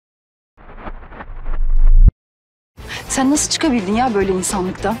Sen nasıl çıkabildin ya böyle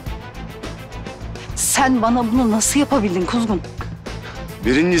insanlıktan? Sen bana bunu nasıl yapabildin Kuzgun?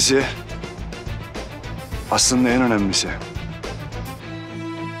 Birincisi, aslında en önemlisi,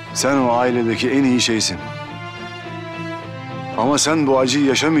 sen o ailedeki en iyi şeysin. Ama sen bu acıyı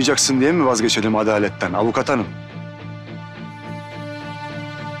yaşamayacaksın diye mi vazgeçelim adaletten avukat hanım?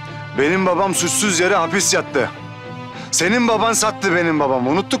 Benim babam suçsuz yere hapis yattı. Senin baban sattı benim babamı,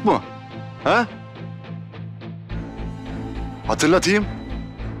 unuttuk mu? Ha? Hatırlatayım.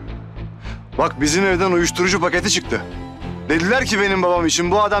 Bak bizim evden uyuşturucu paketi çıktı. Dediler ki benim babam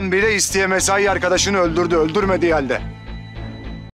için bu adam bile isteye mesai arkadaşını öldürdü, öldürmediği halde.